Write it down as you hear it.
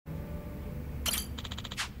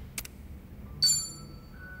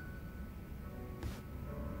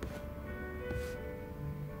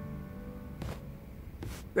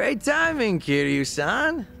Great timing,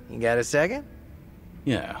 Kiryu-san. You got a second?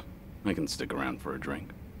 Yeah, I can stick around for a drink.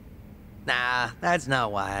 Nah, that's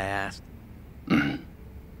not why I asked. I'm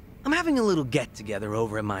having a little get-together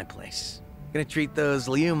over at my place. Gonna treat those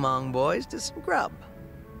Liu Mong boys to some grub.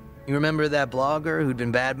 You remember that blogger who'd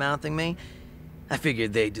been bad-mouthing me? I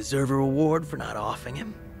figured they deserve a reward for not offing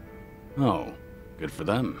him. Oh, good for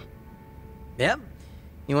them. Yep.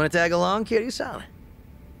 You wanna tag along, Kiryu-san?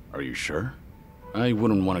 Are you sure? I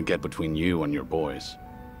wouldn't want to get between you and your boys.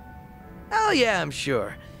 Oh yeah, I'm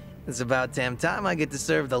sure. It's about damn time I get to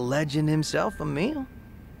serve the legend himself a meal.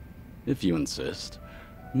 If you insist.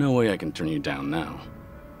 No way I can turn you down now.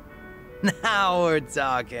 Now we're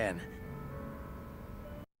talking.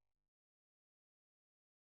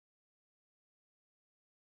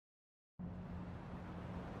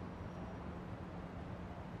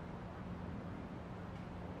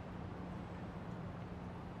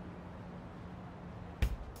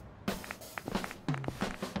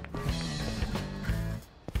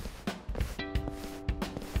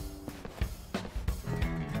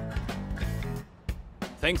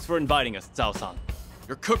 Thanks for inviting us, Zhao-san.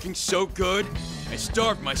 You're cooking so good, I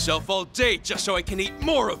starved myself all day just so I can eat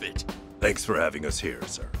more of it. Thanks for having us here,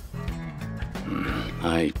 sir.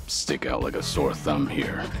 I stick out like a sore thumb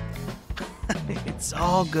here. It's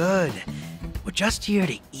all good. We're just here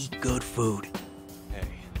to eat good food. Hey.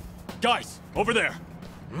 Guys, over there!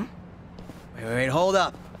 Wait, hold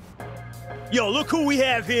up. Yo, look who we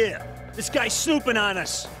have here. This guy's snooping on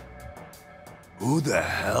us. Who the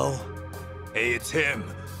hell? Hey, it's him,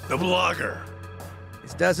 the blogger.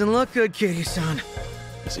 This doesn't look good, Kiryu-san.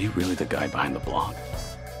 Is he really the guy behind the blog?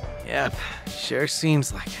 Yep, sure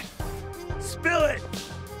seems like it. Spill it!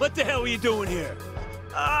 What the hell are you doing here?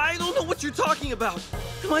 I don't know what you're talking about.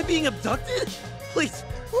 Am I being abducted? Please,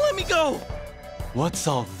 let me go. What's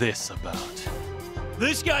all this about?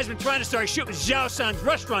 This guy's been trying to start shooting Zhao-san's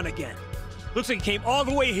restaurant again. Looks like he came all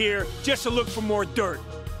the way here just to look for more dirt.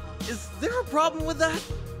 Is there a problem with that?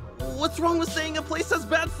 What's wrong with saying a place has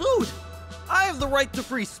bad food? I have the right to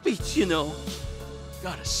free speech, you know.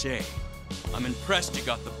 Gotta say, I'm impressed you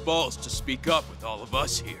got the balls to speak up with all of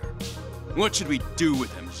us here. What should we do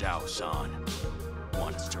with him, Zhao-san?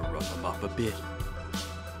 Want us to rough him up a bit?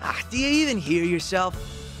 Do you even hear yourself?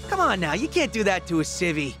 Come on now, you can't do that to a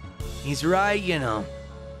civvy. He's right, you know.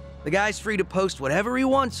 The guy's free to post whatever he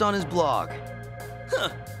wants on his blog. Huh,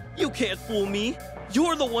 you can't fool me.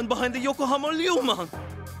 You're the one behind the Yokohama Liumang.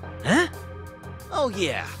 Huh? Oh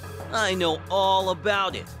yeah, I know all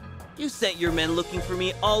about it. You sent your men looking for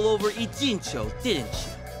me all over Ijincho, didn't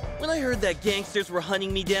you? When I heard that gangsters were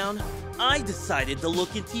hunting me down, I decided to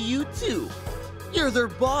look into you too. You're their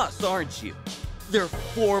boss, aren't you? Their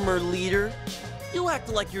former leader? You act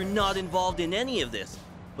like you're not involved in any of this,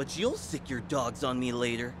 but you'll sick your dogs on me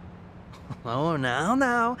later. Oh,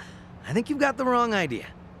 now. I think you've got the wrong idea.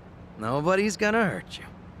 Nobody's gonna hurt you.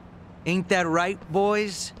 Ain't that right,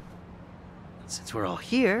 boys? Since we're all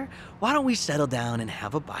here, why don't we settle down and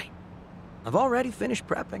have a bite? I've already finished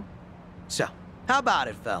prepping. So, how about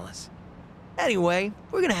it, fellas? Anyway,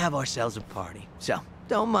 we're gonna have ourselves a party, so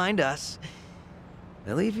don't mind us.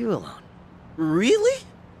 We'll leave you alone. Really?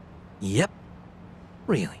 Yep,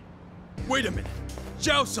 really. Wait a minute,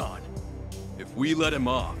 Zhao-san! If we let him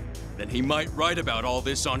off, then he might write about all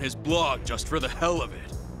this on his blog just for the hell of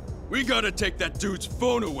it. We gotta take that dude's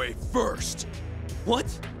phone away first. What?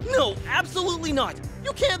 No, absolutely not.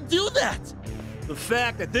 You can't do that. The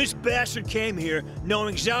fact that this bastard came here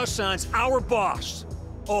knowing Zhao-san's our boss.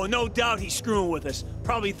 Oh, no doubt he's screwing with us.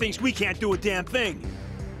 Probably thinks we can't do a damn thing.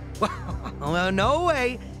 Well, no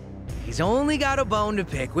way. He's only got a bone to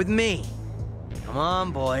pick with me. Come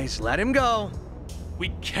on, boys, let him go. We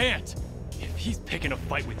can't! If he's picking a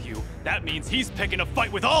fight with you, that means he's picking a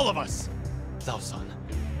fight with all of us! Zhao-san,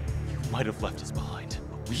 you might have left us behind,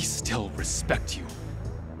 but we still respect you.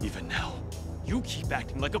 Even now, you keep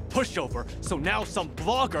acting like a pushover, so now some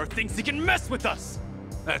blogger thinks he can mess with us!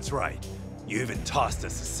 That's right. You even tossed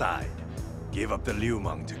us aside. Gave up the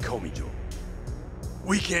Liumang to Komijo.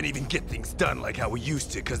 We can't even get things done like how we used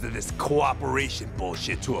to because of this cooperation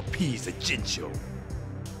bullshit to appease a Jincho.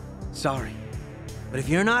 Sorry. But if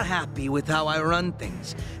you're not happy with how I run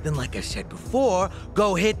things, then like I said before,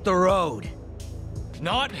 go hit the road.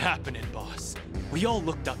 Not happening, boss. We all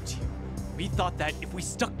looked up to you. We thought that if we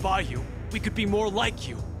stuck by you, we could be more like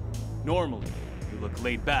you. Normally, you look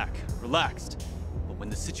laid back, relaxed. But when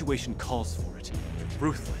the situation calls for it, you're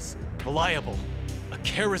ruthless, reliable, a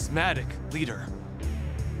charismatic leader.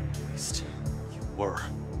 At least, you were.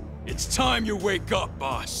 It's time you wake up,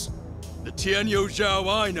 boss. The Tianyo Zhao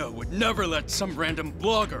I know would never let some random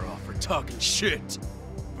blogger off for talking shit.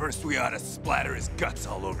 First, we ought to splatter his guts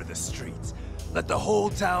all over the streets. Let the whole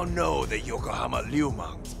town know that Yokohama Liu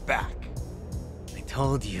Mang's back. I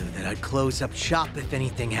told you that I'd close up shop if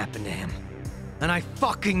anything happened to him. And I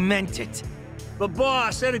fucking meant it. But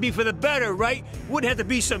boss, that'd be for the better, right? Wouldn't have to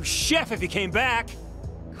be some chef if he came back.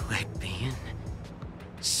 Quit being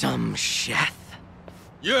some chef.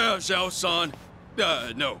 Yeah, Zhao-san.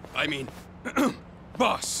 No, I mean,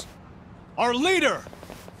 boss. Our leader!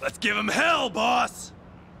 Let's give him hell, boss!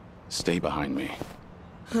 Stay behind me.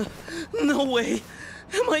 No way!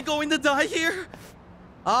 Am I going to die here?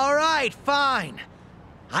 All right, fine.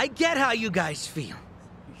 I get how you guys feel.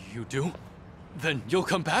 You do? Then you'll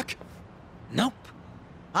come back? Nope.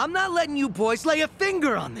 I'm not letting you boys lay a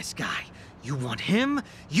finger on this guy. You want him,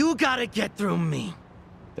 you gotta get through me.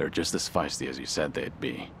 They're just as feisty as you said they'd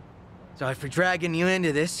be. Sorry for dragging you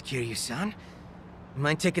into this, Kiryu-san. You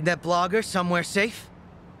mind taking that blogger somewhere safe?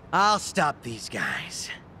 I'll stop these guys.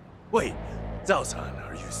 Wait, Zhao-san,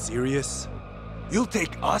 are you serious? You'll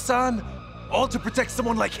take us on? All to protect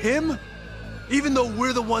someone like him? Even though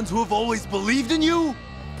we're the ones who have always believed in you?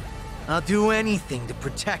 I'll do anything to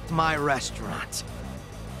protect my restaurant.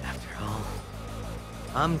 After all,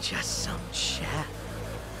 I'm just some chef.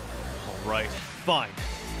 All right, fine.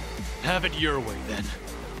 Have it your way, then.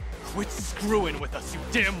 Quit screwing with us, you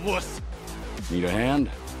damn wuss! Need a hand?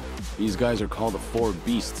 These guys are called the Four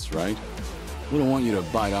Beasts, right? We don't want you to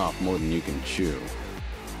bite off more than you can chew.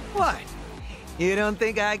 What? You don't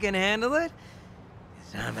think I can handle it?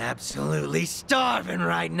 'Cause I'm absolutely starving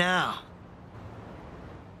right now.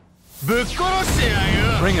 Bring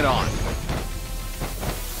it on.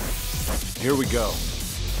 Here we go.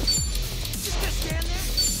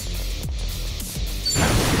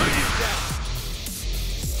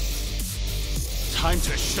 Time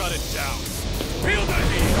to shut it down. Feel the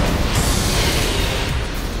heat!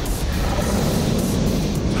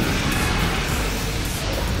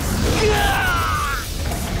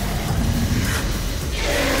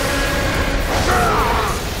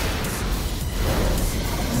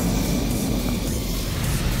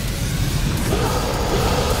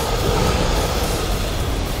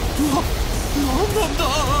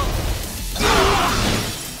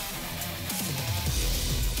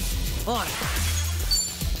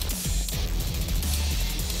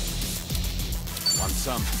 Want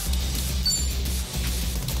some?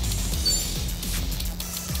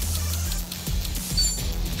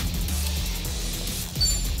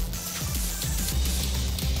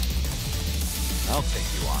 I'll take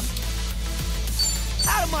you on.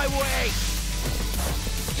 Out of my way!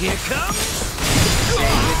 Here comes...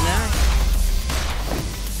 Say goodnight.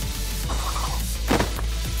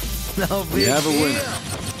 No big We have a winner.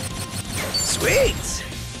 deal. Sweet!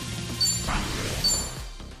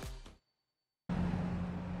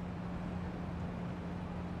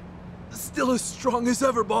 Still as strong as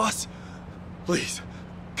ever, boss. Please,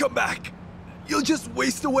 come back. You'll just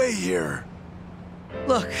waste away here.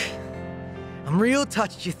 Look, I'm real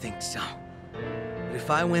touched you think so. But if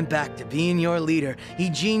I went back to being your leader,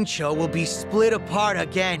 Ijincho will be split apart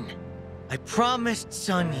again. I promised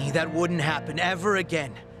Sunny that wouldn't happen ever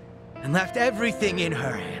again, and left everything in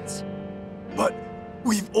her hands. But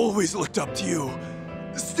we've always looked up to you.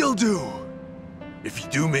 Still do. If you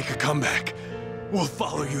do make a comeback, we'll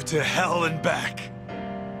follow you to hell and back.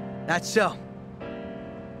 That's so.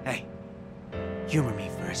 Hey, humor me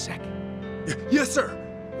for a second. Yes, sir.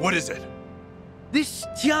 What is it? This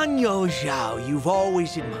Tianyo Zhao you've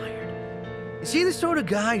always admired. Is he the sort of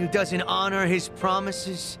guy who doesn't honor his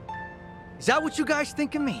promises? Is that what you guys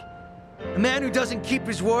think of me? A man who doesn't keep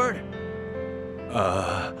his word?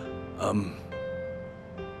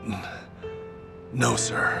 No,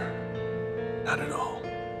 sir. Not at all.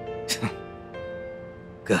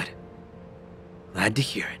 Good. Glad to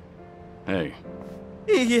hear it. Hey,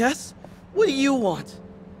 Yes? What do you want?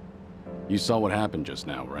 you saw what happened just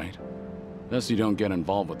now, right? Thus you don't get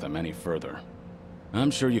involved with them any further.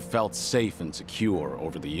 I'm sure you felt safe and secure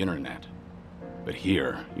over the internet. But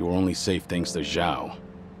here, you are only safe thanks to Zhao.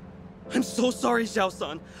 I'm so sorry,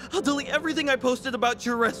 Zhao-san. I'll delete everything I posted about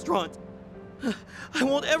your restaurant. I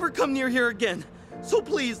won't ever come near here again. So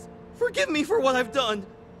please, forgive me for what I've done.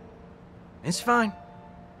 It's fine.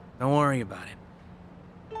 Don't worry about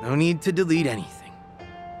it. No need to delete anything.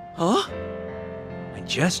 Huh? I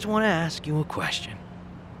just want to ask you a question.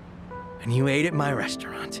 When you ate at my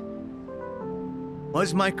restaurant,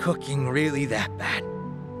 was my cooking really that bad?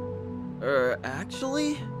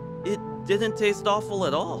 Actually, it didn't taste awful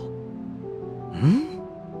at all. Hmm?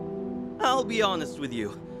 I'll be honest with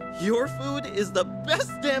you. Your food is the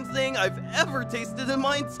best damn thing I've ever tasted in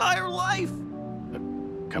my entire life.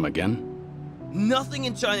 Come again? Nothing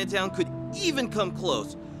in Chinatown could even come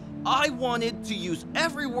close. I wanted to use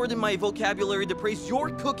every word in my vocabulary to praise your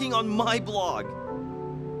cooking on my blog.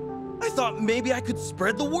 I thought maybe I could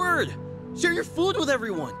spread the word, share your food with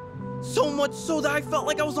everyone. So much so that I felt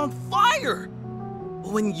like I was on fire.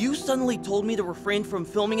 But when you suddenly told me to refrain from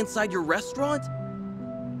filming inside your restaurant,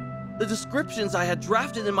 the descriptions I had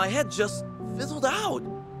drafted in my head just fizzled out.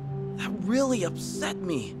 That really upset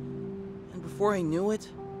me. And before I knew it...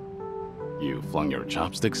 You flung your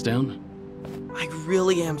chopsticks down? I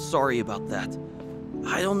really am sorry about that.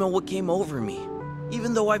 I don't know what came over me.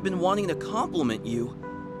 Even though I've been wanting to compliment you,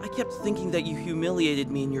 I kept thinking that you humiliated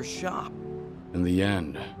me in your shop. In the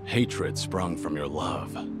end, hatred sprung from your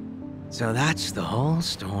love. So that's the whole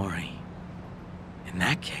story. In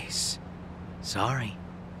that case, sorry.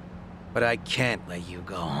 But I can't let you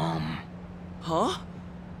go home. Huh?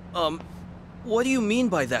 What do you mean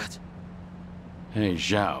by that? Hey,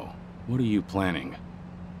 Zhao, what are you planning?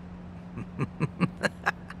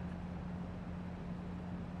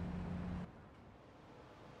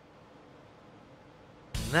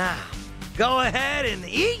 Now, go ahead and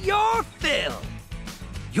eat your fill.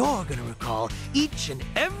 You're gonna recall each and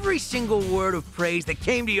every single word of praise that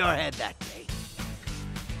came to your head that day.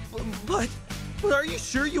 But are you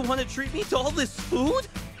sure you want to treat me to all this food?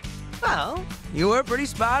 Well, you were pretty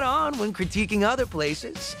spot on when critiquing other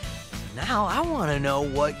places. Now I want to know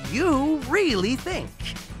what you really think,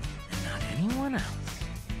 and not anyone else.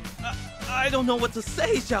 I don't know what to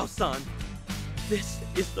say, Zhao-san. This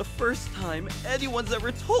is the first time anyone's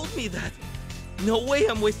ever told me that. No way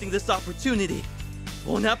I'm wasting this opportunity.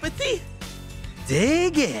 Bon appetit!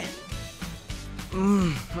 Dig in.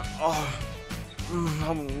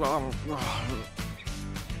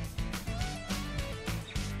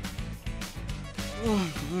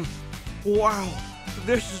 Wow,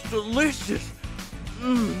 this is delicious.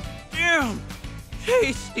 Damn,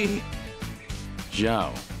 tasty.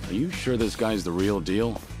 Zhao, are you sure this guy's the real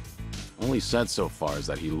deal? All he said so far is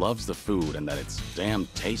that he loves the food and that it's damn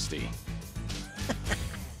tasty.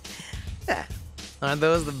 Aren't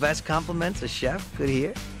those the best compliments a chef could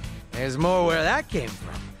hear? There's more where that came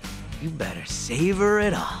from. You better savor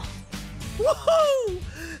it all. Woohoo!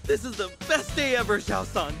 This is the best day ever,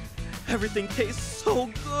 Zhao-san. Everything tastes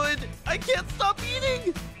so good. I can't stop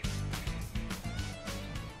eating.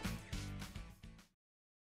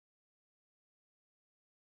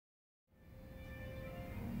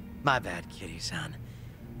 My bad, Kitty-san.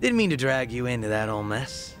 Didn't mean to drag you into that whole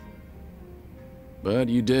mess. But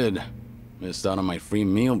you did. Missed out on my free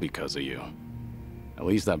meal because of you. At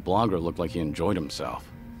least that blogger looked like he enjoyed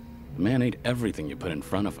himself. The man ate everything you put in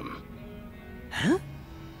front of him. Huh?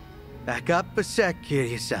 Back up a sec,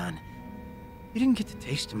 Kiryu-san. You didn't get to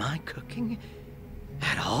taste my cooking?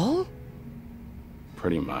 At all?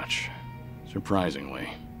 Pretty much. Surprisingly.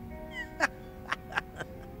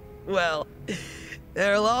 Well,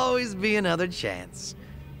 there'll always be another chance.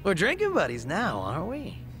 We're drinking buddies now, aren't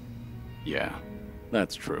we? Yeah,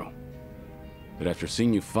 that's true. But after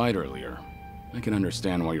seeing you fight earlier, I can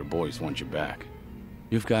understand why your boys want you back.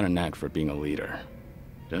 You've got a knack for being a leader.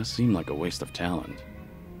 Does seem like a waste of talent.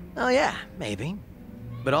 Oh yeah, maybe.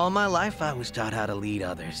 But all my life I was taught how to lead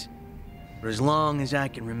others. For as long as I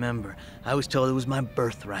can remember, I was told it was my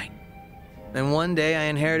birthright. Then one day I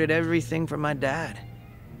inherited everything from my dad.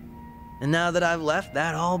 And now that I've left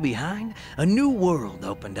that all behind, a new world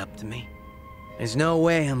opened up to me. There's no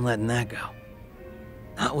way I'm letting that go.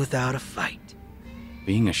 Not without a fight.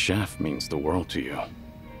 Being a chef means the world to you.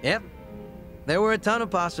 Yep. There were a ton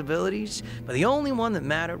of possibilities, but the only one that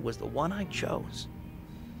mattered was the one I chose.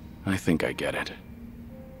 I think I get it.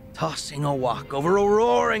 Tossing a wok over a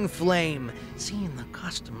roaring flame, seeing the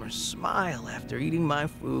customers smile after eating my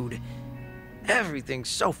food. Everything's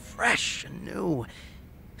so fresh and new.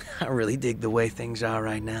 I really dig the way things are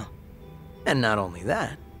right now. And not only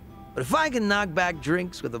that, but if I can knock back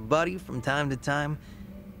drinks with a buddy from time to time,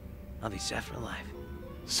 I'll be set for life.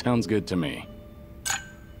 Sounds good to me.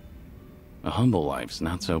 A humble life's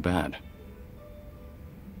not so bad.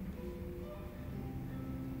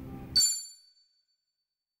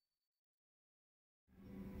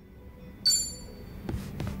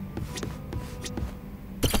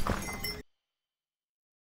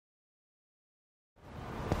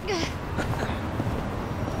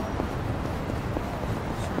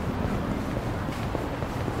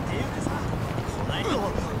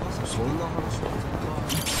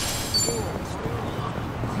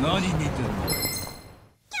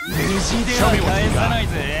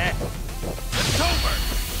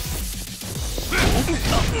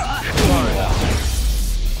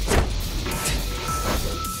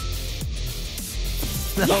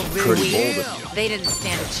 No big Pretty bold deal. of you. They didn't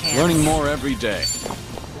stand a chance. Learning more every day.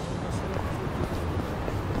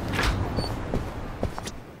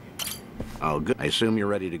 Oh, good. I assume you're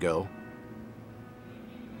ready to go?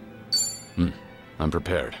 I'm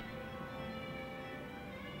prepared.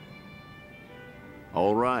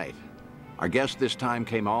 All right. Our guest this time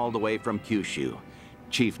came all the way from Kyushu.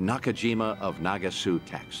 Chief Nakajima of Nagasu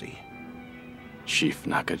Taxi. Chief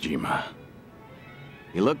Nakajima.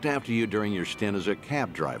 He looked after you during your stint as a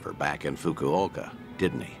cab driver back in Fukuoka,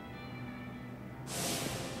 didn't he?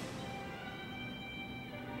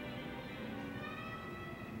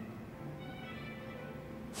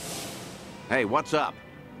 Hey, what's up?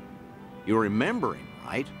 You remember him,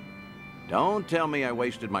 right? Don't tell me I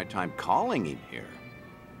wasted my time calling him here.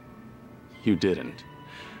 You didn't.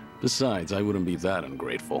 Besides, I wouldn't be that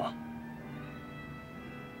ungrateful.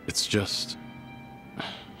 It's just...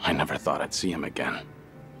 I never thought I'd see him again.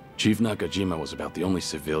 Chief Nakajima was about the only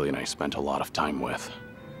civilian I spent a lot of time with.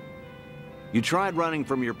 You tried running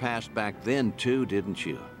from your past back then, too, didn't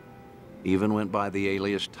you? Even went by the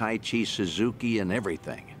alias Taichi Suzuki and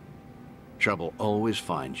everything. Trouble always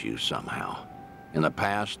finds you somehow. In the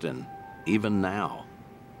past and even now.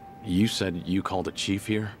 You said you called a chief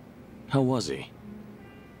here? How was he?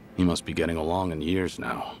 He must be getting along in years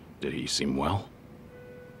now. Did he seem well?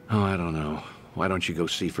 Oh, I don't know. Why don't you go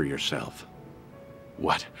see for yourself?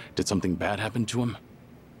 What? Did something bad happen to him?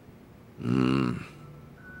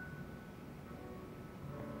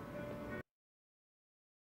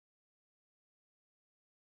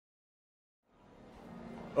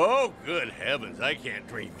 Oh, good heavens, I can't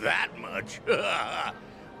drink that much.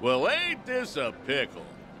 Well, ain't this a pickle?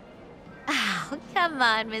 Oh, come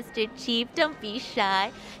on, Mr. Chief. Don't be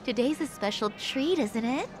shy. Today's a special treat, isn't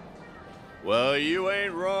it? Well, you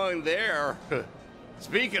ain't wrong there.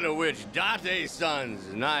 Speaking of which,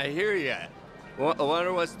 Date-san's not here yet. I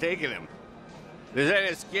wonder what's taking him. This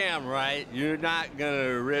ain't a scam, right? You're not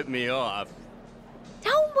gonna rip me off.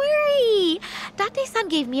 Don't worry. Date-san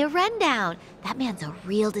gave me a rundown. That man's a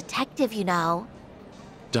real detective, you know.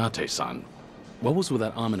 Date-san, what was with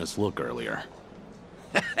that ominous look earlier?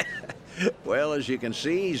 Well, as you can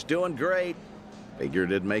see, he's doing great.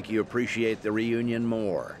 Figured it'd make you appreciate the reunion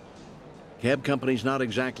more. Cab company's not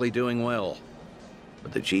exactly doing well,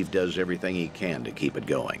 but the chief does everything he can to keep it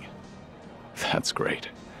going. That's great.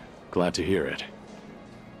 Glad to hear it.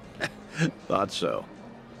 Thought so.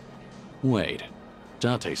 Wait,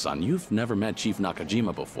 Date-san, you've never met Chief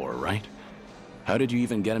Nakajima before, right? How did you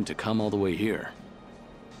even get him to come all the way here?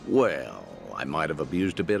 Well, I might have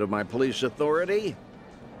abused a bit of my police authority.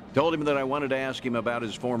 Told him that I wanted to ask him about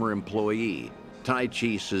his former employee,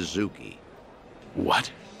 Taichi Suzuki.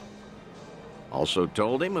 What? Also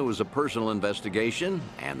told him it was a personal investigation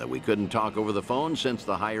and that we couldn't talk over the phone since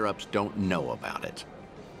the higher-ups don't know about it.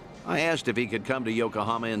 I asked if he could come to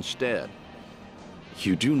Yokohama instead.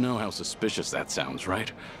 You do know how suspicious that sounds,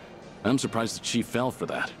 right? I'm surprised the chief fell for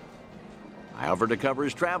that. I offered to cover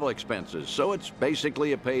his travel expenses, so it's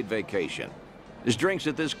basically a paid vacation. His drinks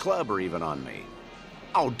at this club are even on me.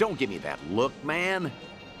 Oh, don't give me that look, man.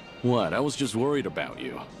 What? I was just worried about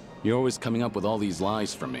you. You're always coming up with all these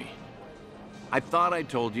lies for me. I thought I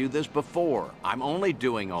told you this before. I'm only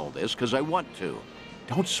doing all this because I want to.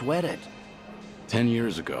 Don't sweat it. 10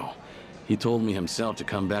 years ago, he told me himself to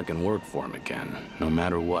come back and work for him again, no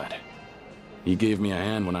matter what. He gave me a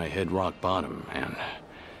hand when I hit rock bottom, and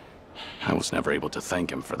I was never able to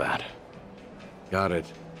thank him for that. Got it.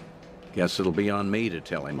 Guess it'll be on me to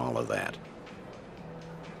tell him all of that.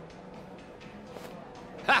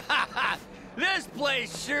 This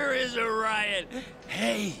place sure is a riot.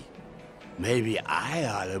 Hey, maybe I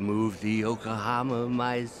ought to move to Yokohama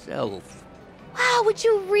myself. Wow, would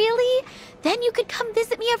you really? Then you could come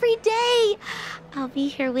visit me every day. I'll be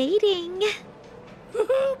here waiting.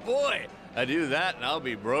 Boy, I do that and I'll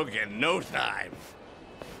be broke in no time.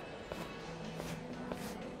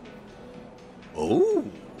 Oh.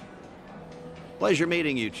 Pleasure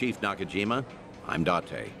meeting you, Chief Nakajima. I'm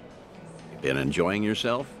Date. You been enjoying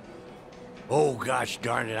yourself? Oh, gosh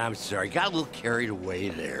darn it, I'm sorry. Got a little carried away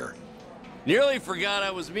there. Nearly forgot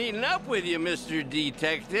I was meeting up with you, Mr.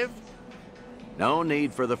 Detective. No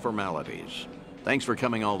need for the formalities. Thanks for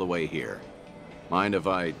coming all the way here. Mind if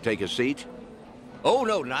I take a seat? Oh,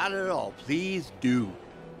 no, not at all. Please do.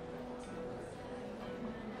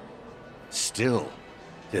 Still,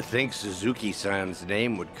 to think Suzuki-san's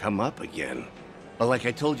name would come up again. But like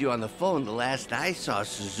I told you on the phone, the last I saw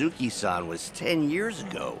Suzuki-san was 10 years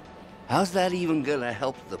ago. How's that even gonna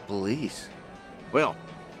help the police? Well,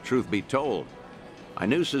 truth be told, I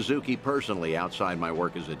knew Suzuki personally outside my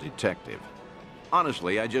work as a detective.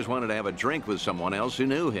 Honestly, I just wanted to have a drink with someone else who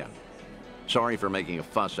knew him. Sorry for making a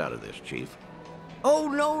fuss out of this, Chief. Oh,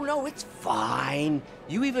 no, it's fine.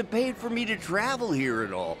 You even paid for me to travel here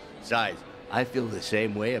and all. Besides, I feel the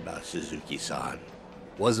same way about Suzuki-san.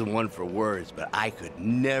 Wasn't one for words, but I could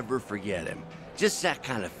never forget him. Just that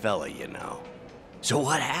kind of fella, you know. So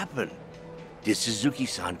what happened? Did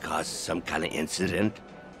Suzuki-san cause some kind of incident?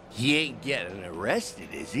 He ain't getting arrested,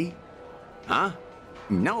 is he? Huh?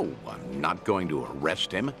 No, I'm not going to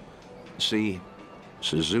arrest him. See,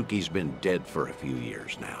 Suzuki's been dead for a few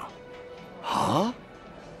years now. Huh?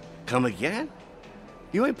 Come again?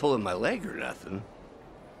 You ain't pulling my leg or nothing.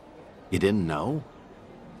 You didn't know?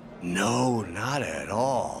 No, not at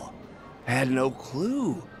all. Had no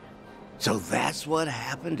clue. So that's what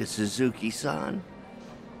happened to Suzuki-san?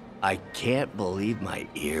 I can't believe my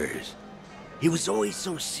ears. He was always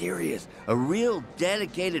so serious, a real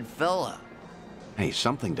dedicated fella. Hey,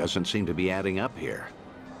 something doesn't seem to be adding up here.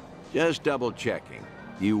 Just double-checking.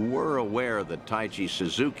 You were aware that Taichi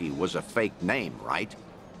Suzuki was a fake name, right?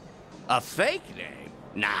 A fake name?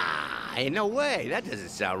 Nah, ain't no way. That doesn't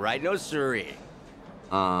sound right. No siree.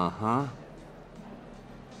 Uh-huh.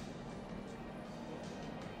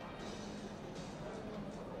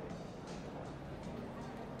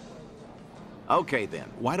 Okay then,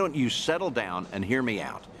 why don't you settle down and hear me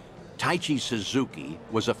out. Taichi Suzuki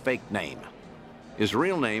was a fake name. His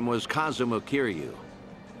real name was Kazuma Kiryu,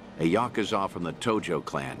 a Yakuza from the Tojo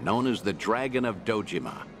clan, known as the Dragon of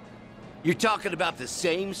Dojima. You're talking about the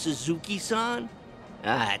same Suzuki-san?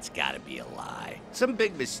 Ah, that's gotta be a lie. Some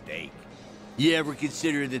big mistake. You ever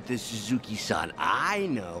consider that the Suzuki-san I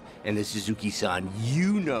know and the Suzuki-san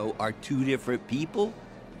you know are two different people?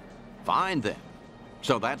 Fine then.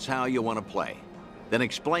 So that's how you want to play. Then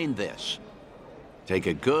explain this. Take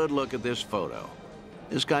a good look at this photo.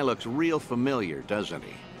 This guy looks real familiar, doesn't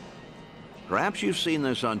he? Perhaps you've seen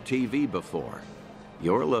this on TV before.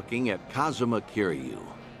 You're looking at Kazuma Kiryu.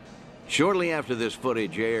 Shortly after this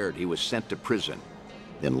footage aired, he was sent to prison,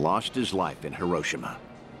 then lost his life in Hiroshima.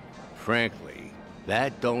 Frankly,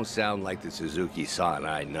 that don't sound like the Suzuki-san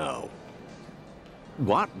I know.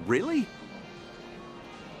 What? Really?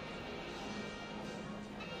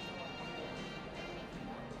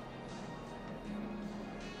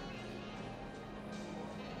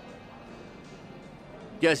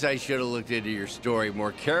 Guess I should have looked into your story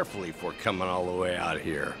more carefully before coming all the way out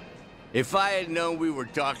here. If I had known we were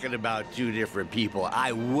talking about two different people,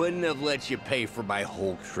 I wouldn't have let you pay for my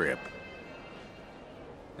whole trip.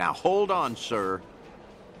 Now hold on, sir.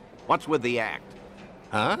 What's with the act?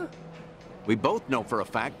 Huh? We both know for a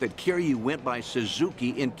fact that Kiryu went by Suzuki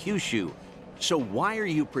in Kyushu. So why are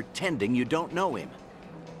you pretending you don't know him?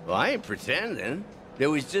 Well, I ain't pretending.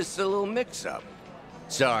 There was just a little mix-up.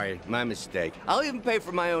 Sorry, my mistake. I'll even pay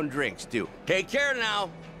for my own drinks, too. Take care now.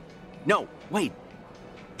 No, wait.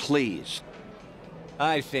 Please.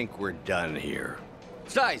 I think we're done here.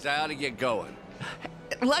 Besides, I ought to get going.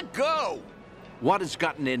 Let go! What has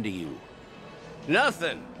gotten into you?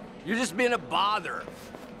 Nothing. You're just being a bother.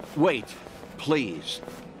 Wait, please.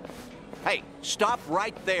 Hey, stop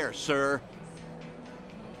right there, sir.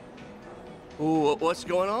 Ooh, what's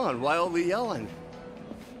going on? Why all the yelling?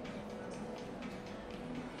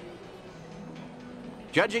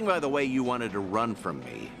 Judging by the way you wanted to run from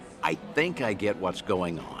me, I think I get what's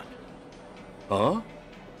going on. Huh?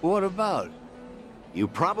 What about? You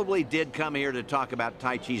probably did come here to talk about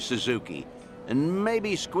Taichi Suzuki, and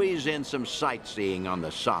maybe squeeze in some sightseeing on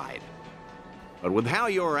the side. But with how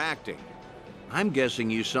you're acting, I'm guessing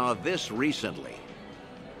you saw this recently.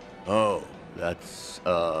 Oh, that's,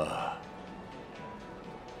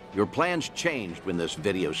 Your plans changed when this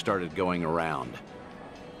video started going around.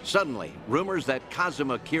 Suddenly, rumors that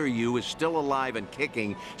Kazuma Kiryu is still alive and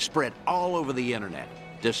kicking spread all over the internet,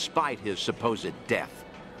 despite his supposed death.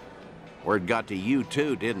 Word got to you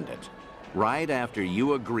too, didn't it? Right after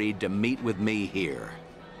you agreed to meet with me here.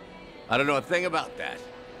 I don't know a thing about that.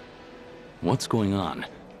 What's going on?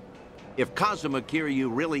 If Kazuma Kiryu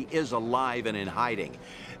really is alive and in hiding,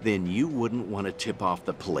 then you wouldn't want to tip off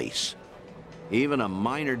the police. Even a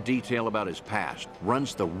minor detail about his past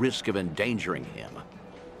runs the risk of endangering him.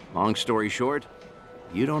 Long story short,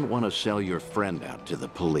 you don't want to sell your friend out to the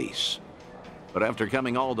police. But after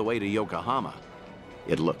coming all the way to Yokohama,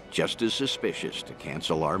 it looked just as suspicious to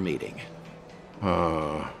cancel our meeting.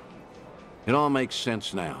 It all makes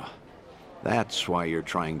sense now. That's why you're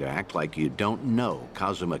trying to act like you don't know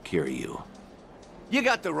Kazuma Kiryu. You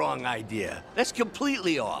got the wrong idea. That's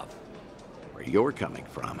completely off. Where you're coming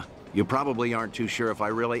from, you probably aren't too sure if I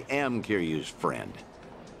really am Kiryu's friend.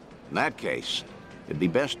 In that case, it'd be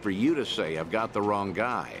best for you to say I've got the wrong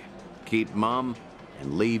guy. keep mum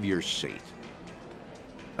and leave your seat.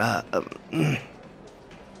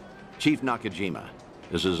 Chief Nakajima,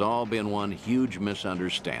 this has all been one huge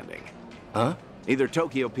misunderstanding. Huh? Neither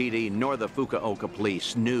Tokyo PD nor the Fukuoka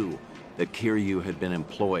police knew that Kiryu had been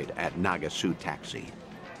employed at Nagasu Taxi.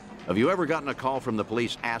 Have you ever gotten a call from the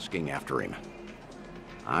police asking after him?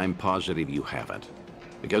 I'm positive you haven't,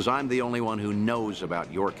 because I'm the only one who knows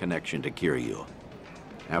about your connection to Kiryu.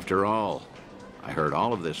 After all, I heard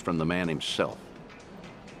all of this from the man himself.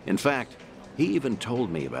 In fact, he even told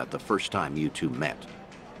me about the first time you two met.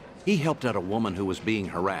 He helped out a woman who was being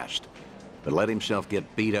harassed, but let himself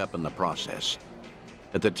get beat up in the process.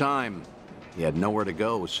 At the time, he had nowhere to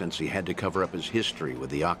go since he had to cover up his history with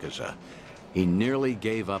the Yakuza. He nearly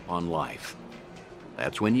gave up on life.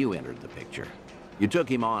 That's when you entered the picture. You took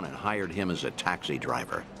him on and hired him as a taxi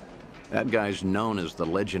driver. That guy's known as the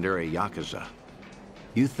legendary Yakuza.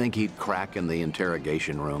 You think he'd crack in the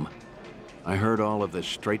interrogation room? I heard all of this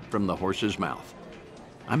straight from the horse's mouth.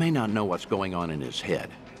 I may not know what's going on in his head,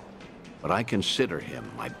 but I consider him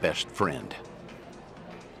my best friend.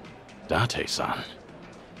 Date-san.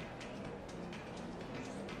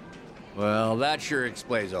 Well, that sure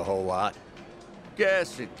explains a whole lot.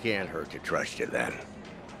 Guess it can't hurt to trust you then.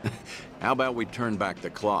 How about we turn back the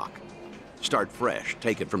clock? Start fresh,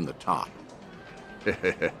 take it from the top.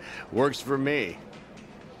 Works for me.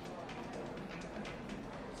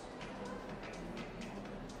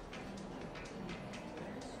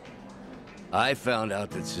 I found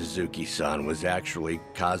out that Suzuki-san was actually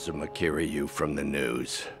Kazuma Kiryu from the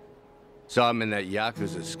news. Saw him in that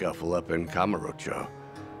Yakuza scuffle up in Kamurocho.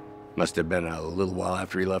 Must have been a little while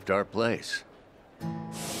after he left our place.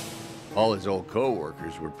 All his old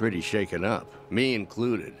co-workers were pretty shaken up, me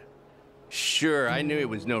included. Sure, I knew he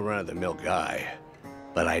was no run-of-the-mill guy,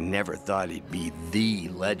 but I never thought he'd be the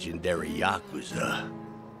legendary Yakuza.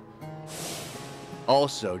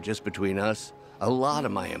 Also, just between us, a lot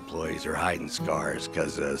of my employees are hiding scars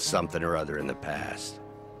because of something or other in the past.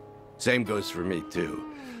 Same goes for me, too.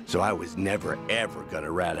 So I was never, ever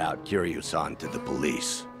gonna rat out Kiryu-san to the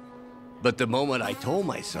police. But the moment I told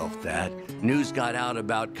myself that, news got out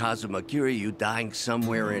about Kazuma Kiryu dying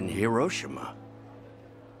somewhere in Hiroshima.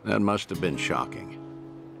 That must have been shocking.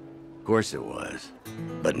 Of course it was.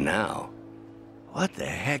 But now, what the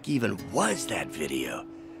heck even was that video?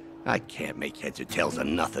 I can't make heads or tails of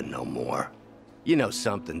nothing no more. You know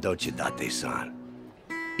something, don't you, Date-san?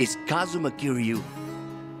 Is Kazuma Kiryu...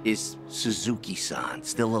 is Suzuki-san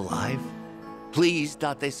still alive? Please,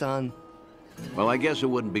 Date-san? Well, I guess it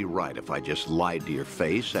wouldn't be right if I just lied to your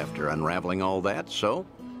face after unraveling all that, so...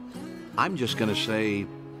 I'm just gonna say,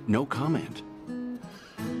 no comment.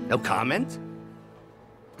 No comment?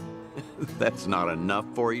 That's not enough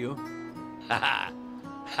for you?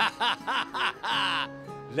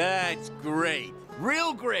 That's great.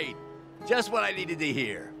 Real great. Just what I needed to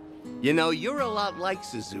hear. You know, you're a lot like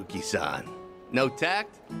Suzuki-san. No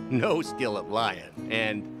tact, no skill at lying,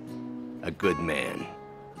 and a good man.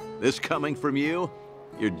 This coming from you?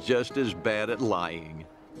 You're just as bad at lying.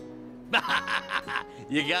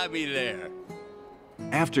 You got me there.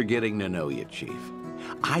 After getting to know you, Chief,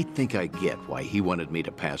 I think I get why he wanted me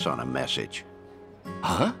to pass on a message.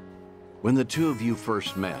 Huh? When the two of you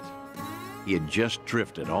first met, he had just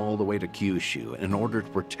drifted all the way to Kyushu in order to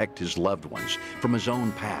protect his loved ones from his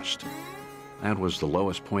own past. That was the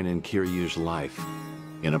lowest point in Kiryu's life.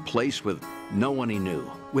 In a place with no one he knew,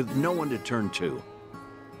 with no one to turn to,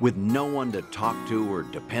 with no one to talk to or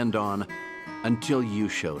depend on, until you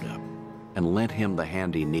showed up and lent him the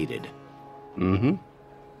hand he needed. Mm-hmm.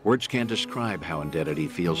 Words can't describe how indebted he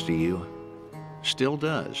feels to you. Still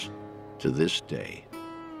does, to this day.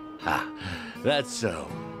 Ha, that's so.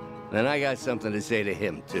 Then I got something to say to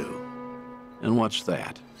him, too. And what's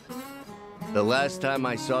that? The last time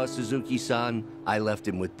I saw Suzuki-san, I left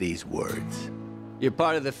him with these words. You're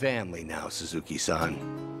part of the family now,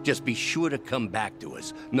 Suzuki-san. Just be sure to come back to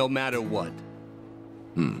us, no matter what.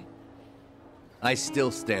 I still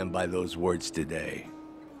stand by those words today.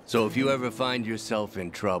 So if you ever find yourself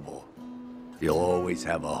in trouble, you'll always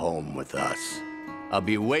have a home with us. I'll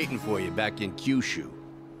be waiting for you back in Kyushu.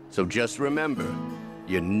 So just remember,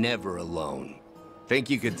 you're never alone. Think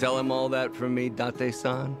you could tell him all that from me,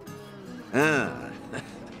 Date-san? Ah.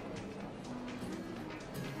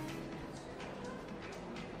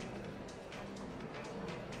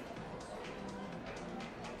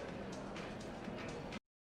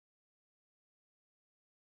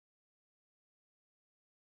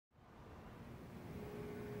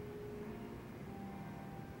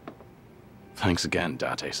 Thanks again,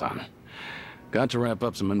 Date-san. Got to wrap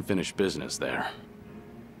up some unfinished business there.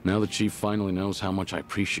 Now the Chief finally knows how much I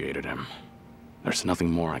appreciated him. There's nothing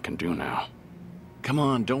more I can do now. Come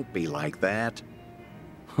on, don't be like that.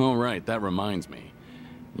 All right, that reminds me.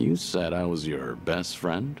 You said I was your best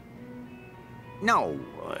friend? No,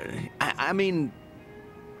 I mean,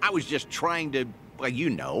 I was just trying to, well, you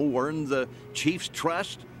know, earn the Chief's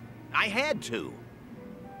trust. I had to.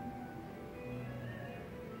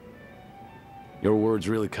 Your words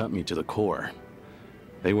really cut me to the core.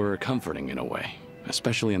 They were comforting in a way,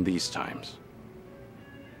 especially in these times.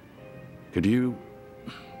 Could you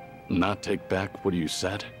not take back what you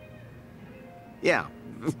said? Yeah,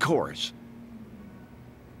 of course.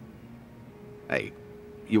 Hey,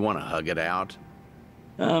 you want to hug it out?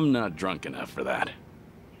 I'm not drunk enough for that.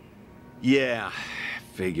 Yeah,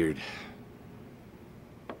 figured.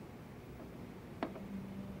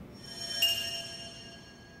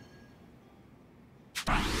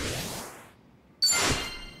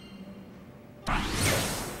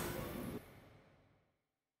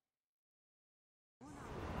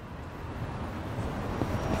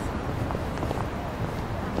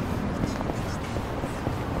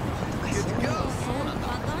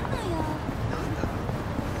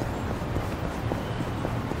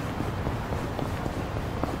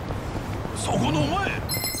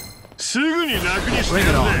 Bring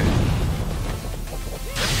it on.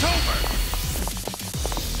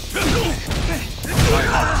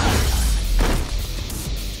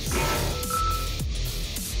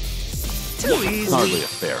 Too easy. Hardly a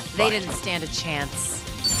fair fight. They didn't stand a chance.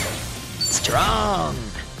 Strong.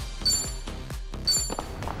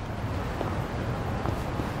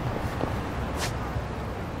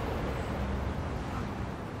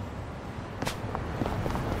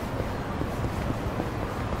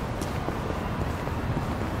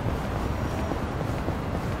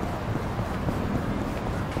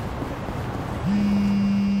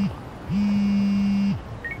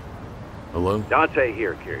 Hello? Dante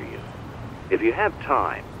here, Kiryu. If you have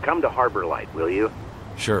time, come to Harbor Light, will you?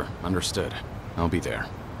 Sure, understood. I'll be there.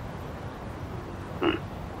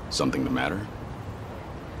 Something the matter?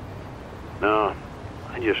 No,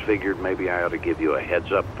 I just figured maybe I ought to give you a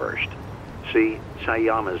heads up first. See,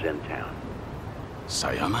 Sayama's in town.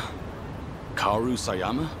 Sayama? Kaoru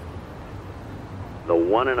Sayama? The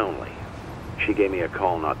one and only. She gave me a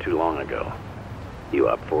call not too long ago. You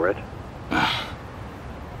up for it?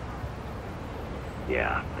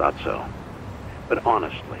 Yeah, thought so. But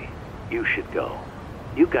honestly, you should go.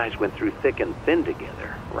 You guys went through thick and thin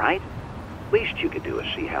together, right? Least you could do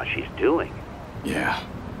is see how she's doing. Yeah,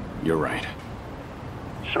 you're right.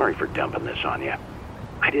 Sorry for dumping this on you.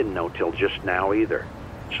 I didn't know till just now either.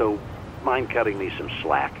 So, mind cutting me some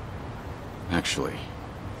slack? Actually,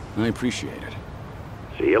 I appreciate it.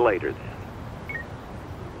 See you later then.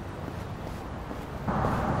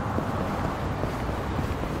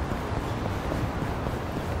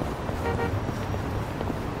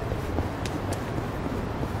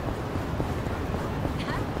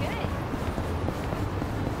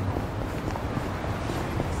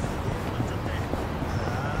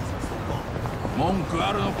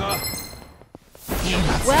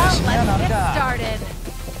 Well, let's get started.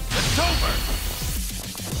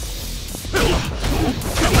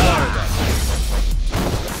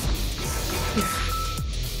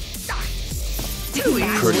 Too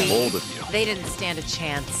easy. Pretty bold of you. They didn't stand a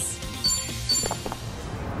chance.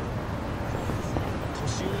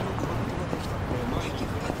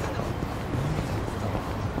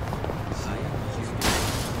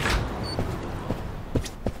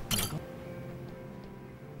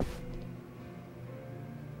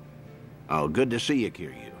 Oh, good to see you,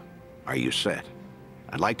 Kiryu. Are you set?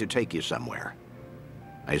 I'd like to take you somewhere.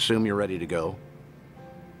 I assume you're ready to go?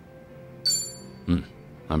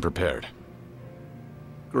 I'm prepared.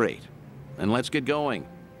 Great. Then let's get going.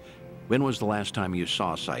 When was the last time you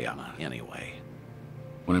saw Sayama, anyway?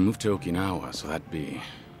 When I moved to Okinawa, so that'd be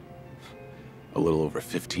a little over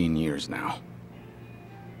 15 years now.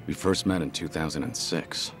 We first met in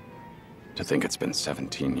 2006. To think it's been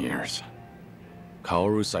 17 years.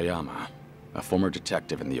 Kaoru Sayama, a former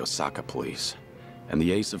detective in the Osaka police, and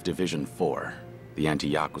the ace of Division 4, the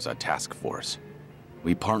anti-Yakuza task force.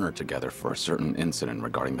 We partnered together for a certain incident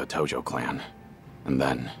regarding the Tojo clan. And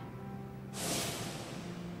then,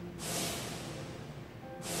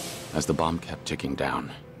 as the bomb kept ticking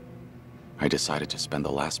down, I decided to spend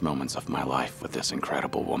the last moments of my life with this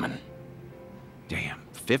incredible woman. Damn,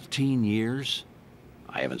 15 years?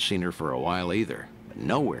 I haven't seen her for a while either, but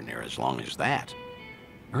nowhere near as long as that.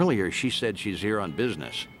 Earlier, she said she's here on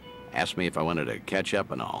business. Asked me if I wanted to catch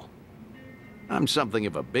up and all. I'm something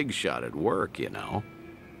of a big shot at work, you know.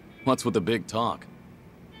 What's with the big talk?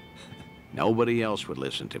 Nobody else would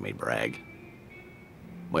listen to me brag.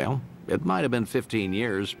 Well, it might have been 15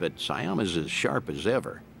 years, but Sayama's as sharp as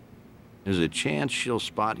ever. There's a chance she'll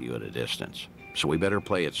spot you at a distance, so we better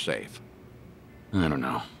play it safe. I don't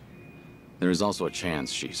know. There is also a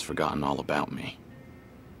chance she's forgotten all about me.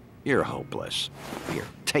 You're hopeless. Here,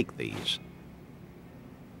 take these.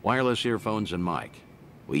 Wireless earphones and mic.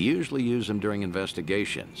 We usually use them during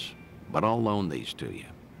investigations, but I'll loan these to you.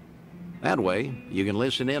 That way, you can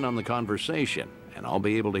listen in on the conversation, and I'll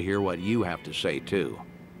be able to hear what you have to say, too.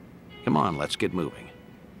 Come on, let's get moving.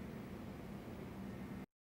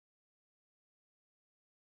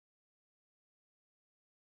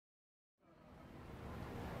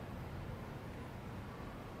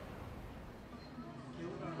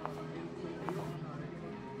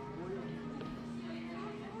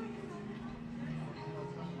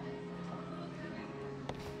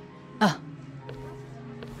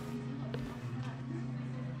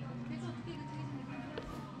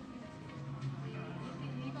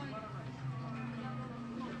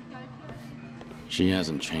 She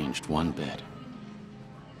hasn't changed one bit.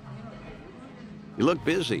 You look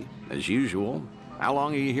busy, as usual. How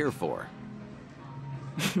long are you here for?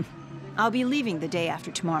 I'll be leaving the day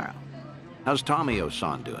after tomorrow. How's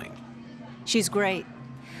Tomio-san doing? She's great.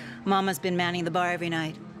 Mama's been manning the bar every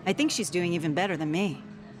night. I think she's doing even better than me.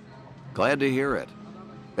 Glad to hear it.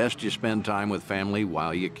 Best you spend time with family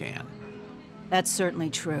while you can. That's certainly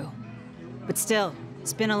true. But still,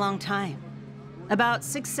 it's been a long time. About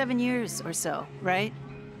 6-7 years or so, right?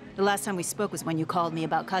 The last time we spoke was when you called me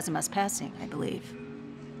about Kazuma's passing, I believe.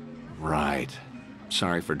 Right.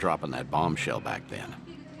 Sorry for dropping that bombshell back then.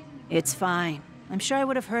 It's fine. I'm sure I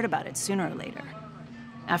would have heard about it sooner or later.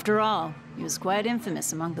 After all, he was quite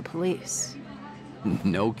infamous among the police.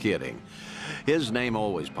 No kidding. His name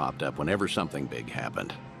always popped up whenever something big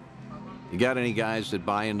happened. You got any guys that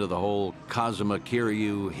buy into the whole Kazuma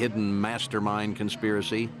Kiryu hidden mastermind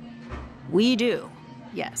conspiracy? We do,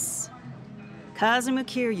 yes. Kazuma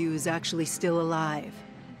Kiryu is actually still alive.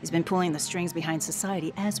 He's been pulling the strings behind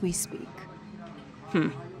society as we speak.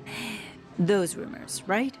 Those rumors,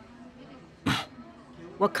 right?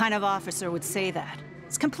 What kind of officer would say that?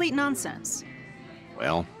 It's complete nonsense.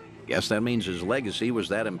 Well, guess that means his legacy was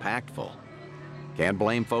that impactful. Can't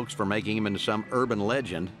blame folks for making him into some urban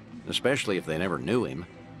legend, especially if they never knew him.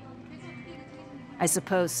 I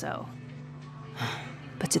suppose so.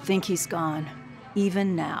 But to think he's gone,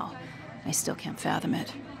 even now, I still can't fathom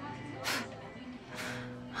it.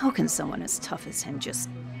 How can someone as tough as him just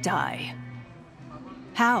die?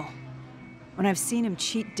 How? When I've seen him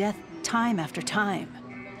cheat death time after time.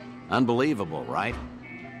 Unbelievable, right?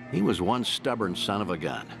 He was one stubborn son of a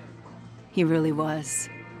gun. He really was.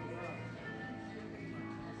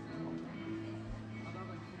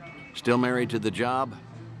 Still married to the job?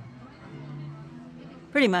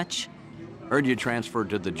 Pretty much. Heard you transferred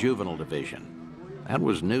to the juvenile division. That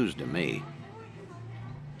was news to me.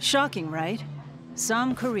 Shocking, right?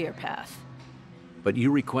 Some career path. But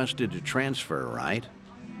you requested a transfer, right?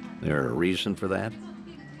 There a reason for that?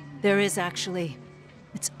 There is, actually.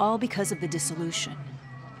 It's all because of the dissolution.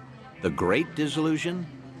 The Great Dissolution?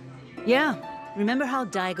 Yeah. Remember how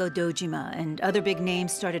Daigo Dojima and other big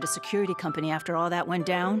names started a security company after all that went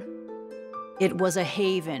down? It was a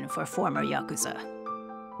haven for former Yakuza.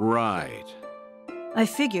 Right. I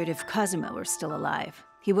figured if Kazuma were still alive,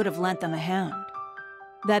 he would have lent them a hand.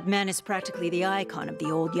 That man is practically the icon of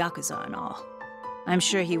the old Yakuza and all. I'm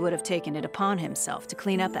sure he would have taken it upon himself to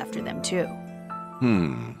clean up after them too.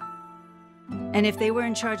 And if they were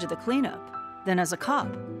in charge of the cleanup, then as a cop,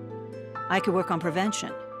 I could work on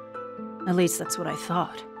prevention. At least that's what I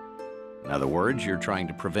thought. In other words, you're trying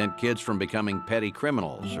to prevent kids from becoming petty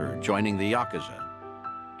criminals or joining the Yakuza.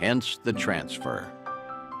 Hence the transfer.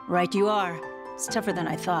 Right you are. It's tougher than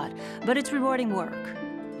I thought, but it's rewarding work.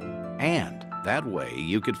 And that way,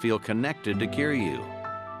 you could feel connected to Kiryu.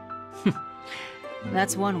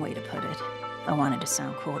 That's one way to put it. If I wanted to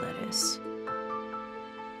sound cool, that is.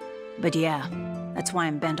 But yeah, that's why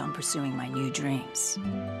I'm bent on pursuing my new dreams.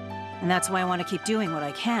 And that's why I want to keep doing what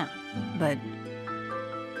I can, but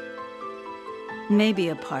maybe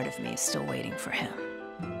a part of me is still waiting for him.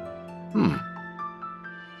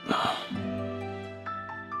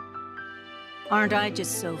 Aren't I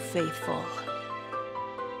just so faithful?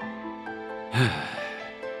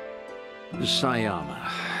 Sayama,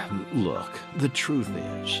 look, the truth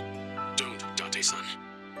is... Don't, Date-san.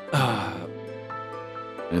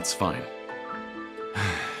 It's fine.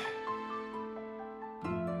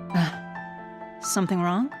 Something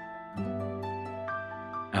wrong?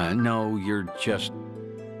 No, you're just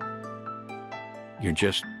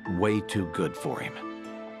way too good for him.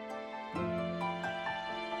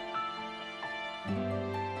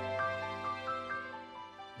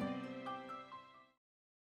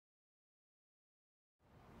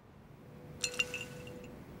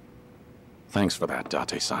 Thanks for that,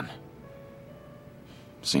 Date-san.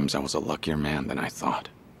 Seems I was a luckier man than I thought.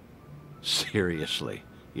 Seriously,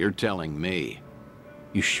 you're telling me.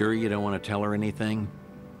 You sure you don't want to tell her anything?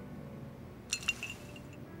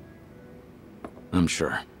 I'm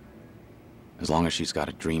sure. As long as she's got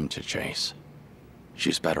a dream to chase.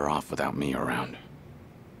 She's better off without me around.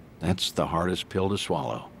 That's the hardest pill to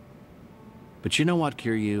swallow. But you know what,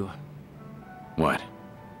 Kiryu? What?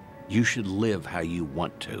 You should live how you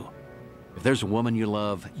want to. If there's a woman you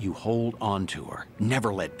love, you hold on to her.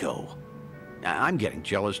 Never let go. I'm getting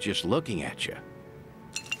jealous just looking at you.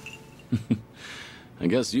 I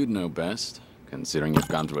guess you'd know best, considering you've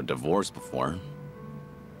gone through a divorce before.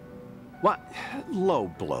 What? Low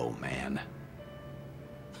blow, man.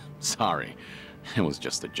 Sorry, it was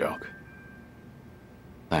just a joke.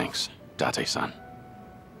 Thanks, Date-san.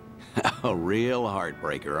 A real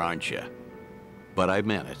heartbreaker, aren't you? But I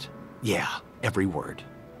meant it. Yeah, every word.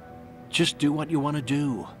 Just do what you want to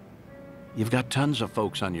do. You've got tons of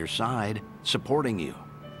folks on your side, supporting you.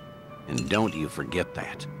 And don't you forget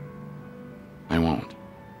that. I won't.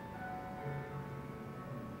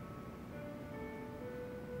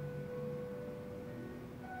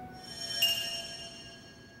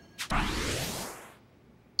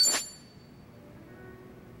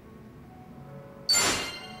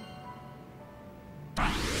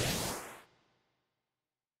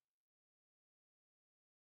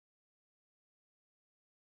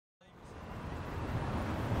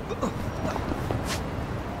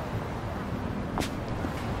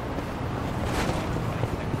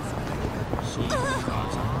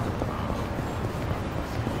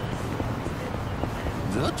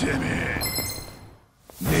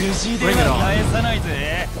 Bring it on. It's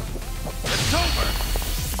over.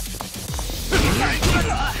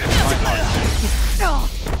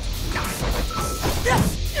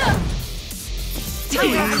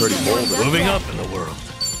 Pretty bold. Moving up in the world.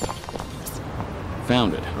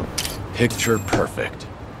 Found it. Picture perfect.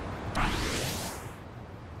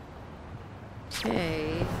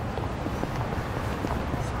 Okay.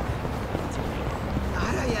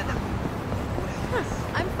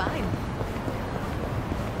 I'm fine.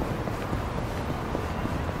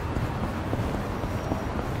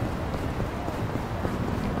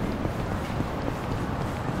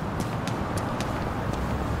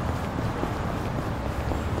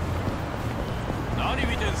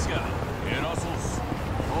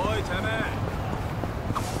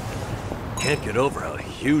 Can't get over how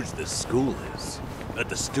huge this school is. Bet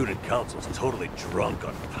the student council's totally drunk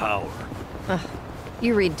on power.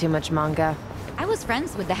 You read too much manga. I was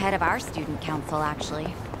friends with the head of our student council,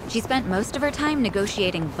 actually. She spent most of her time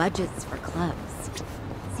negotiating budgets for clubs.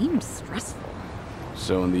 Seemed stressful.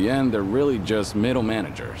 So in the end, they're really just middle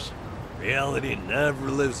managers. Reality never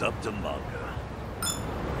lives up to manga.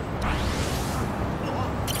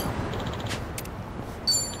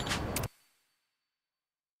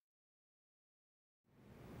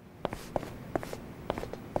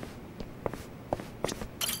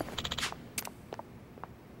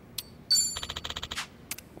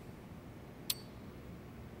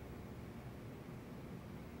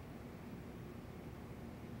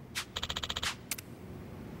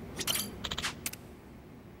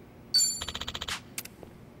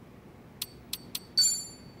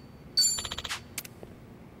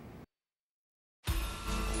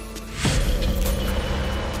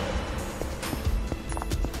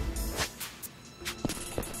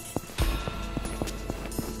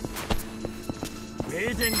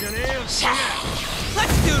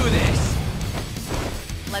 Let's do this!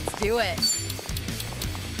 Let's do it.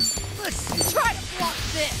 Let's try to block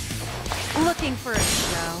this. Looking for a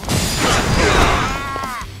show.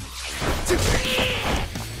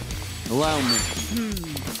 Allow me.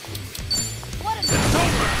 What a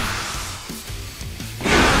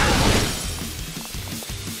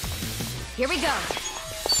Here we go.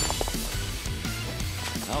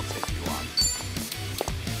 I'll take you on.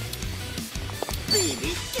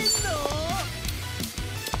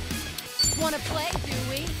 Wanna play, do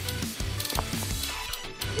we?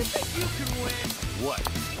 You think you can win? What?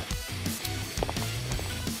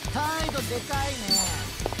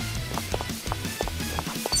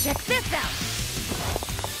 Check this out.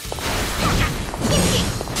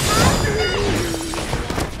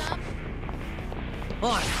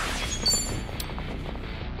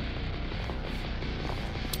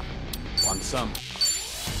 Want some?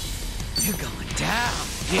 You're going down.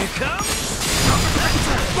 Here comes.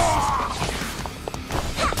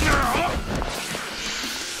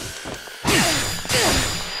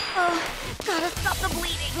 Oh, gotta stop the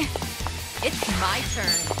bleeding. It's my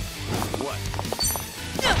turn. What?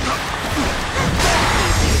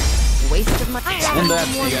 Wait waste of my time. I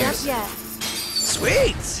haven't warmed up yet.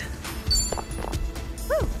 Sweet!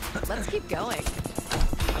 Whew, let's keep going.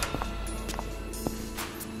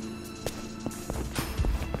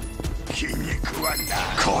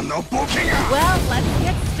 Well, let's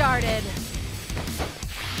get started.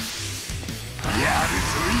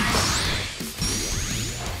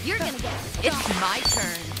 You're gonna get stuck. It's my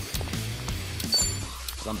turn.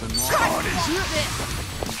 Something wrong?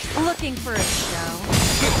 Looking for a show.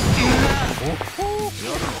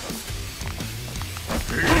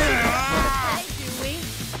 Hi, Dewey.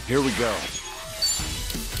 Here we go.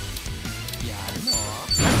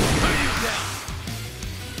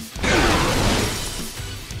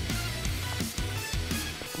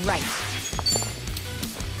 Right.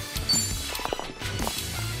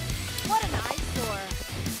 What an eyesore.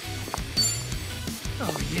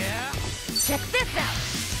 Oh, yeah? Check this out.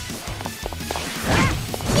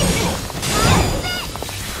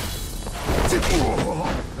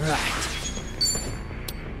 Right.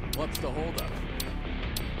 What's the holdup?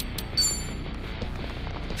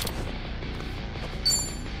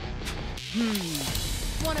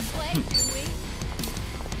 Wanna play, Dewey?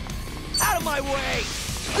 Out of my way!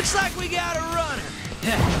 Looks like we got a runner.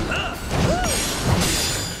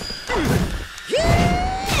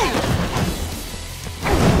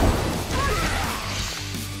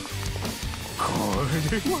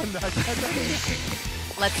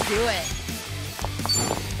 Let's do it.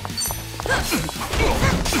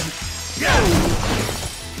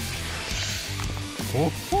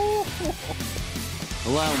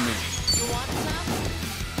 Allow me. You want some?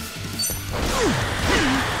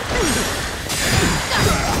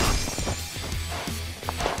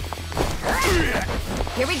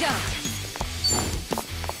 Here we go.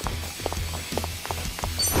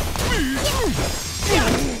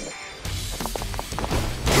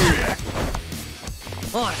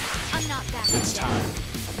 On. I'm not back. It's time.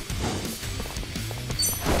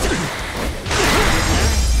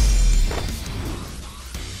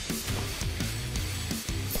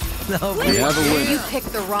 No, We have a winner. You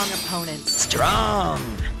picked the wrong opponent. strong.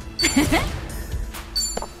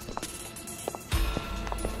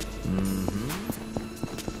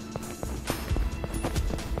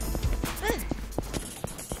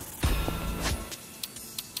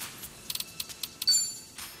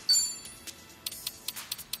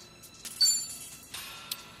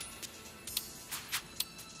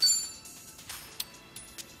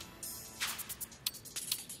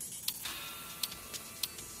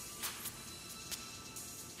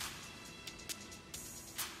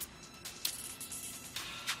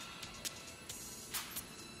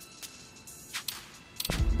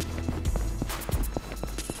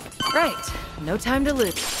 Right. No time to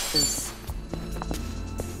lose.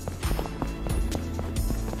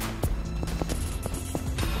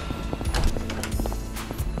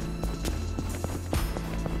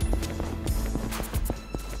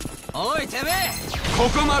 Oi, te me!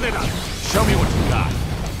 Show me what you got.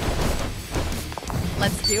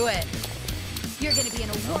 Let's do it. You're gonna be in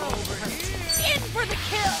a world of hurt. In for the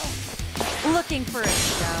kill! Looking for a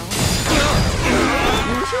show.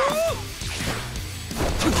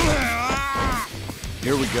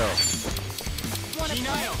 Here we go. Wanna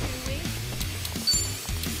play, Dewey?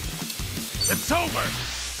 It's over.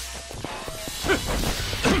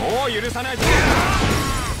 Oh, you just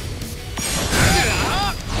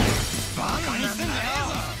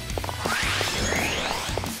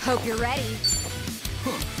Hope you're ready.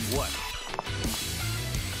 What?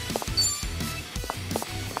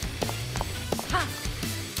 Ha!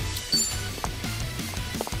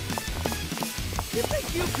 You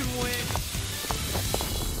think you can win?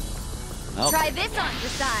 Try this on for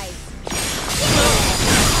size.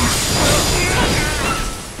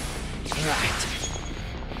 Right.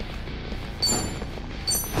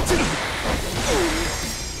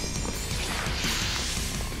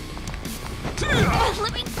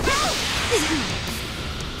 Let me go!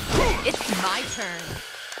 It's my turn.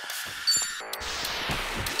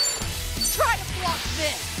 Try to block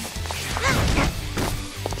this.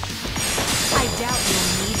 I doubt you'll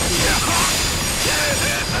need to.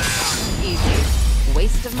 Easy.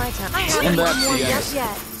 Waste of my time. I haven't that's warmed the up ice.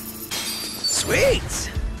 yet. Sweet!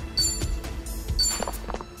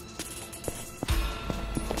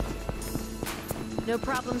 No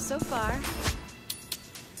problem so far.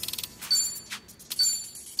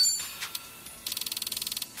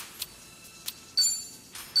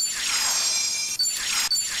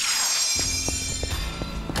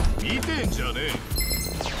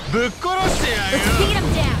 Let's beat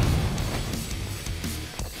him down.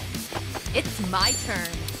 It's my turn.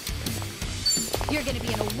 You're gonna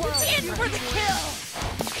be in a world. In for the kill.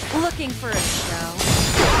 Looking for a show.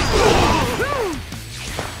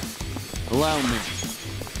 Allow me.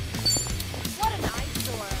 What an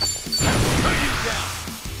eyesore.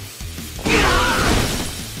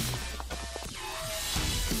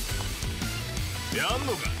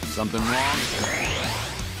 Something wrong?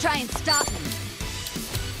 Try and stop me.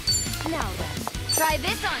 Now then, try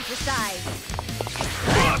this on for size.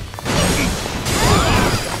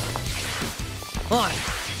 On.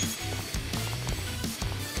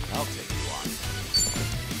 I'll take you on.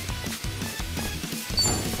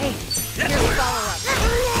 Hey, here's a follow-up.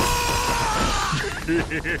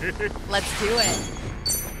 Let's do it.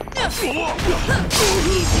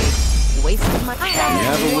 Easy. You wasted my time. You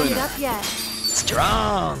have a winner. Up yet.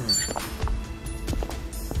 Strong.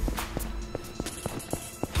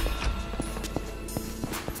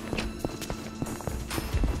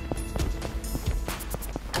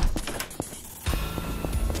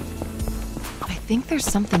 I think there's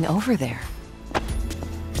something over there.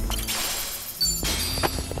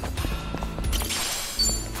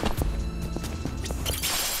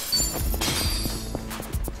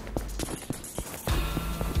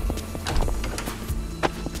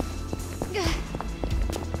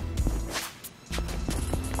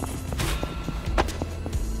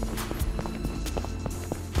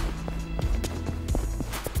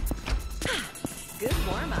 Good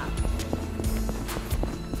warm-up.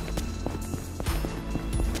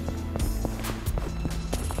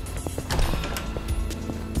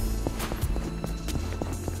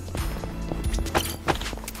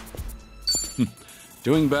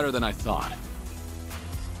 Doing better than I thought.